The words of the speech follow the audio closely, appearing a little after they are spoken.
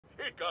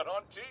you got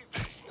on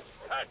TV.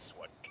 That's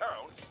what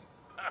counts.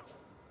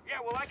 Yeah,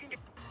 well, I can get...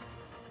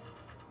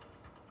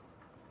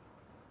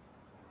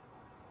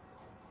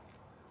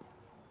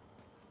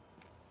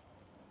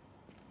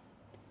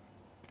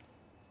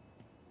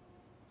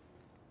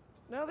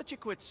 Now that you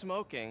quit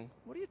smoking,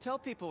 what do you tell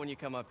people when you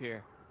come up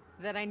here?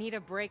 That I need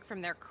a break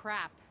from their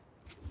crap.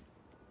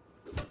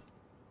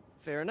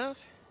 Fair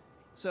enough.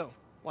 So,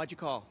 why'd you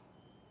call?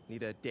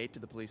 Need a date to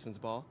the policeman's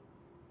ball?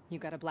 You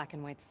got a black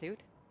and white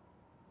suit?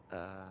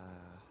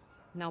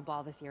 No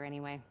ball this year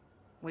anyway.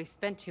 We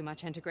spent too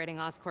much integrating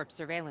Oscorp's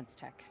surveillance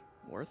tech.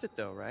 Worth it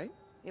though, right?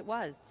 It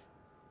was.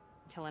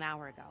 Until an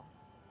hour ago.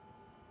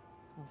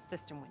 The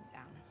system went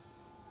down.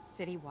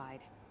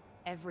 Citywide.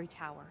 Every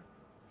tower.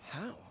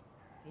 How?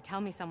 They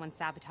tell me someone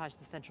sabotaged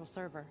the central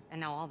server,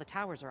 and now all the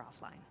towers are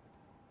offline.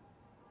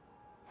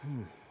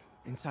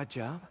 Inside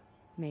job?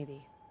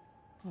 Maybe.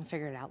 I'll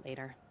figure it out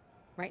later.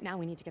 Right now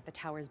we need to get the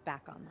towers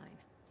back online.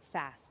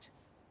 Fast.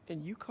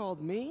 And you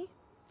called me?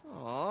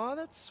 Aw,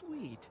 that's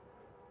sweet.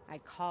 I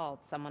called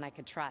someone I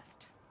could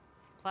trust.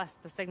 Plus,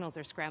 the signals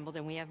are scrambled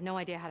and we have no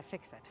idea how to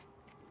fix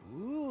it.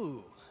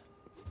 Ooh.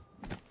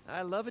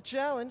 I love a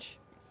challenge.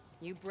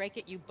 You break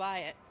it, you buy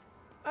it.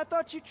 I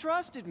thought you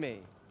trusted me.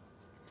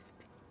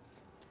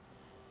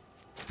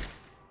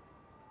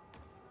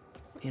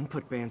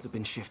 Input bands have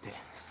been shifted.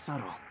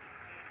 Subtle.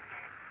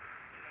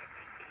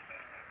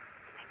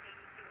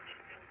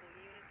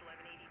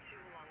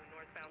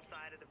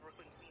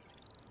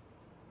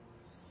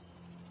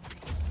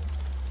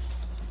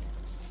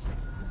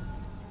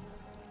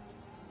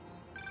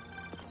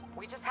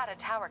 We just had a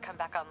tower come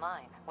back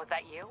online. Was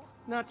that you?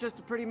 Not just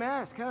a pretty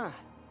mask, huh?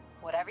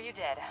 Whatever you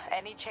did,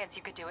 any chance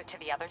you could do it to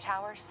the other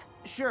towers?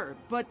 Sure,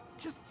 but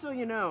just so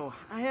you know,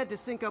 I had to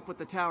sync up with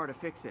the tower to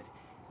fix it.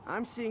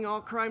 I'm seeing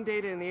all crime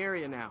data in the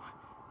area now.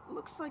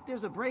 Looks like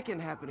there's a break-in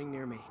happening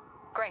near me.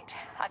 Great.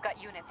 I've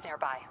got units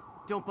nearby.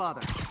 Don't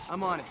bother.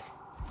 I'm on it.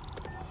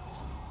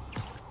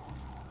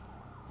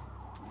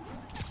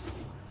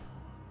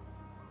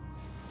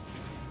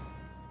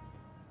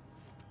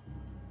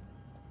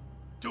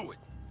 Do it.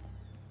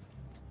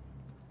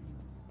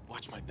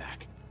 Watch my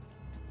back.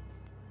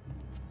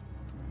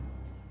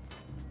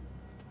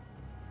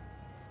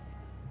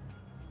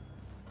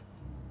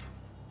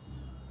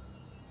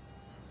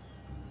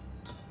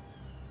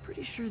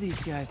 Pretty sure these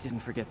guys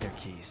didn't forget their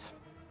keys.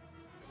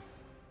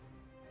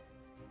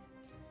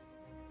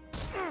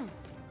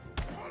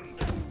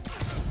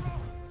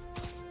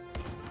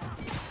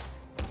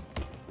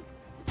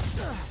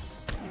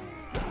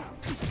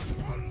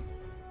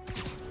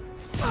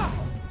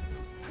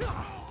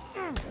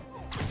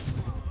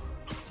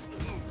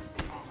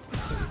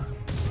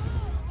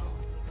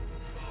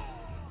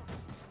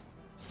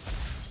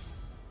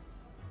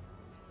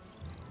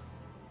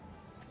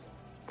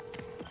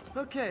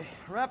 Okay,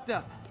 wrapped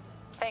up.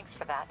 Thanks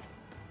for that.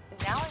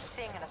 Now I'm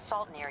seeing an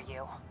assault near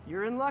you.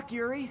 You're in luck,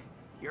 Yuri.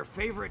 Your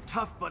favorite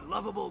tough but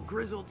lovable,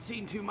 grizzled,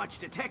 seen-too-much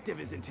detective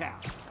is in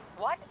town.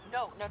 What?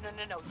 No.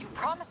 You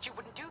promised you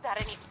wouldn't do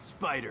that any—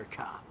 Spider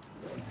Cop.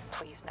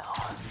 Please, no.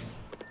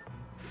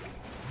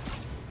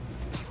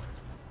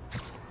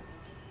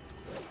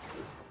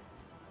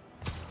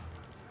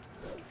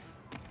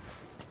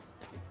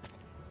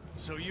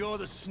 So you're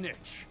the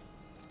snitch.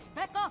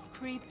 Back off,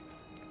 creep.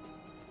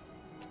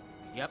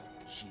 Yep,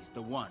 she's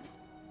the one.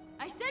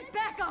 I said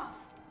back off!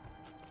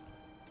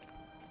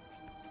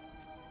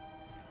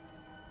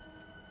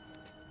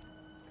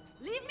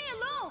 Leave me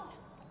alone!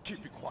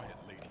 Keep it quiet,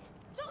 lady.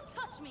 Don't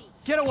touch me!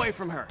 Get away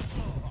from her!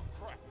 Oh,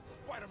 crap.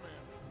 Spider-Man.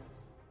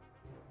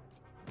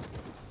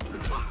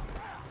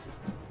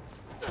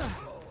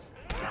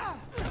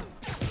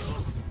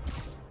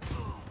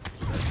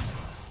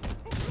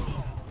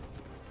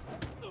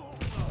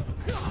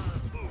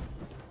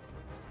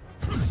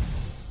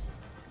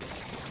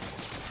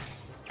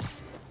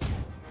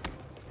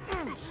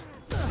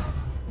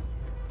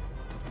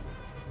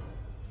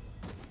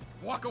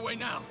 Walk away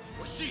now,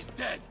 or she's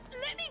dead!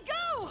 Let me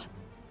go!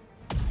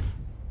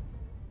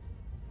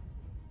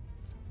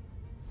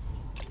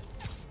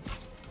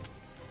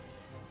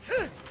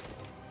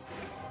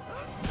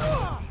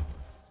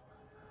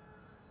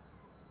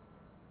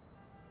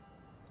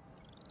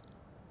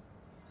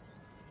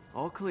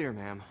 All clear,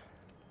 ma'am.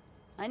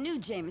 I knew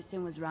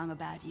Jameson was wrong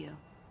about you.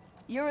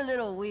 You're a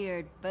little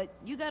weird, but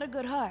you got a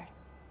good heart.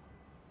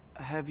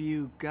 Have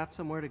you got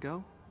somewhere to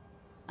go?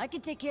 I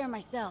can take care of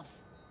myself.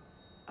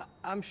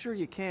 I'm sure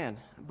you can,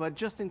 but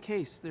just in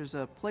case, there's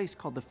a place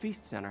called the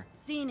Feast Center.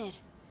 Seen it.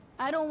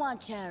 I don't want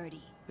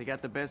charity. They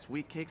got the best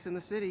wheat cakes in the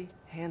city,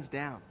 hands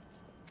down.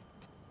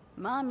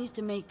 Mom used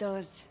to make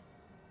those.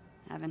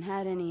 Haven't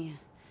had any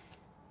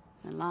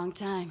in a long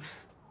time.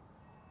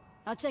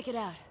 I'll check it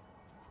out.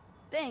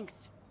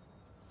 Thanks,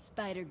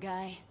 Spider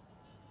Guy.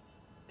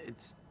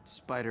 It's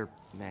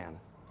Spider-Man.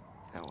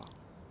 Oh well.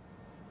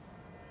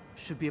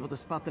 Should be able to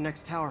spot the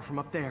next tower from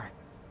up there.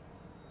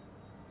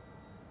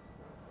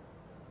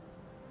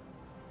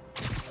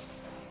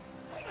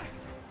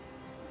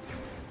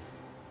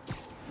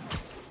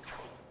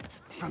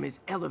 From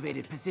his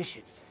elevated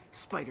position,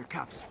 Spider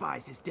Cop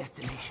spies his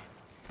destination.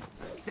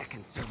 The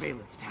second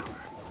surveillance tower.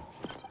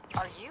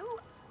 Are you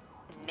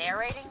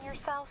narrating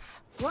yourself?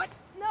 What?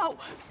 No!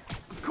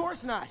 Of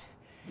course not!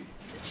 The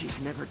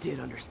Chief never did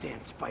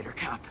understand Spider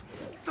Cop.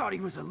 Thought he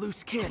was a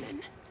loose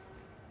cannon.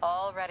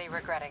 Already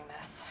regretting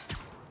this.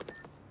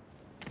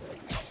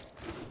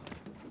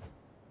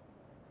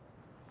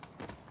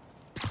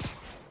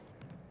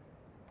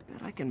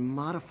 Bet I can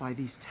modify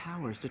these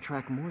towers to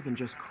track more than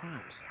just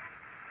crimes.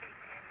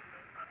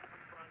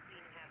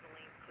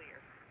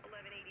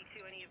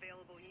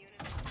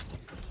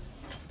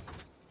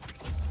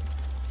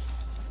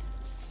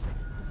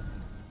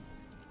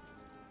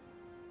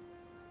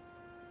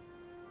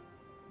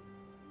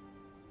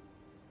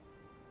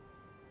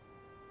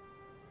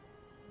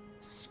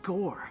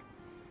 Score.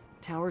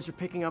 Towers are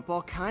picking up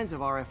all kinds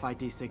of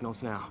RFID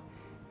signals now,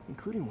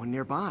 including one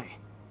nearby.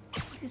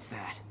 What is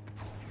that?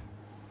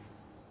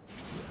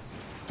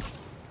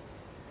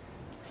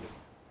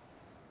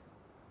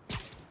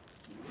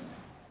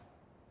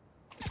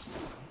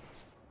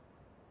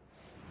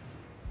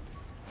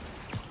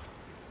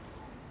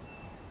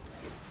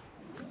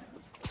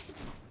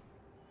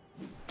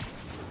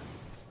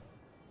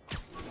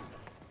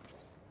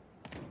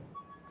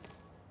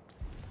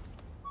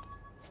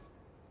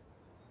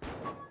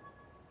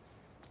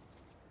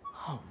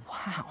 Oh,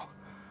 wow.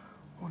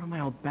 One of my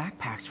old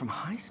backpacks from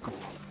high school.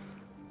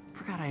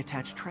 Forgot I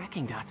attached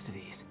tracking dots to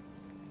these.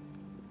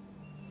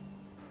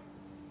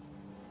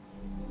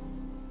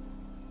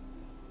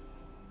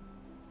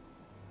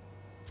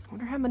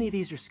 Wonder how many of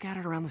these are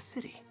scattered around the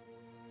city.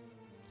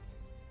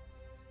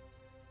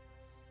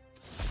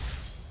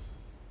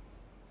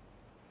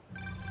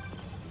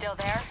 Still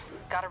there?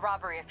 Got a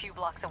robbery a few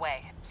blocks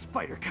away.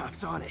 Spider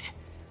Cop's on it.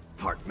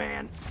 Part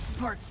man,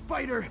 part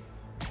spider,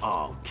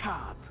 all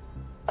cop.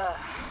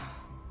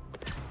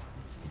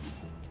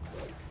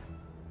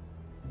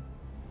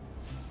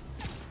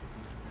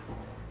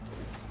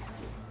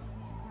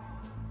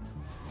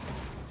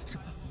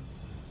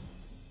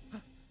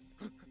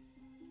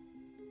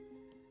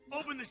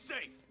 Open the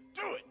safe!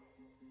 Do it!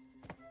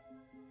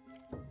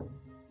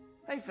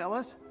 Hey,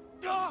 fellas.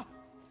 Ah!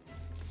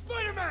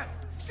 Spider-Man!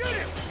 Shoot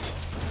him!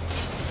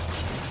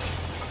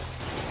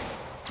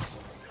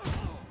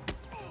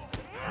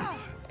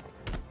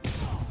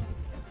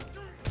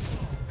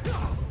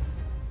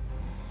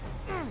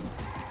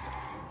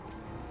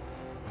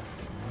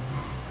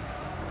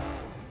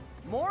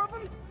 More of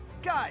them?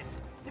 Guys,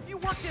 if you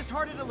worked this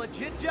hard at a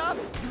legit job,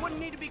 you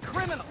wouldn't need to be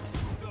criminals.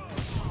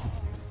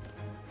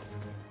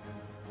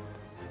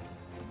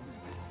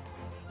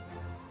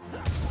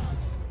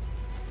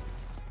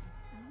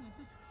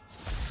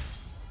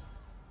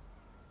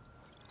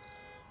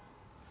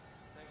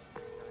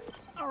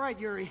 All right,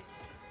 Yuri.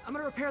 I'm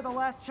gonna repair the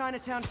last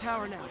Chinatown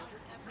tower now.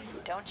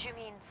 Don't you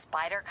mean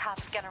Spider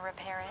Cop's gonna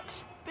repair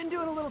it? Been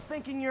doing a little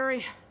thinking,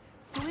 Yuri.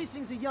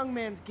 Policing's a young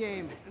man's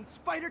game, and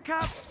Spider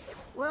Cop,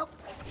 well,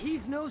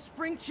 he's no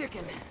spring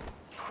chicken.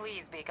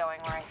 Please be going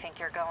where I think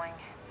you're going.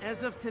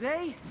 As of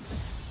today,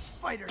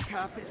 Spider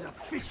Cop is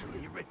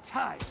officially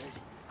retired.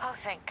 Oh,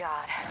 thank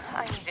God.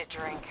 I need a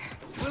drink.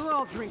 We'll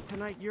all drink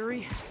tonight,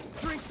 Yuri.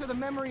 Drink to the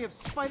memory of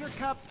Spider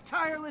Cop's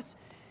tireless...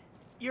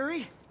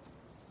 Yuri?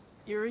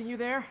 Yuri, you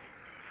there?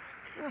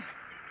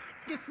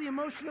 Guess the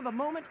emotion of the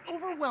moment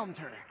overwhelmed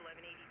her.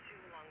 1182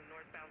 along the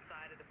northbound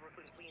side of the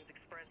Brooklyn-Queens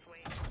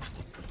Expressway.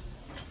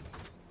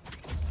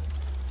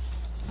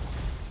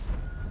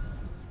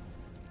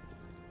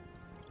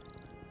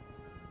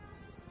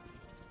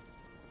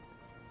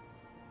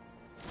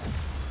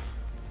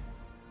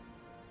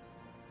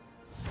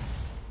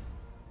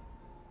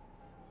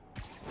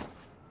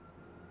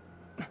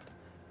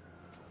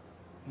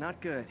 Not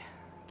good.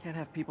 Can't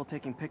have people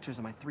taking pictures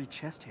of my 3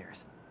 chest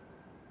hairs.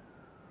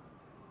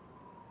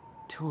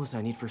 Tools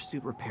I need for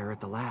suit repair at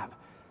the lab.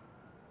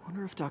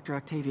 Wonder if Dr.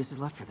 Octavius is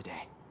left for the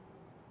day.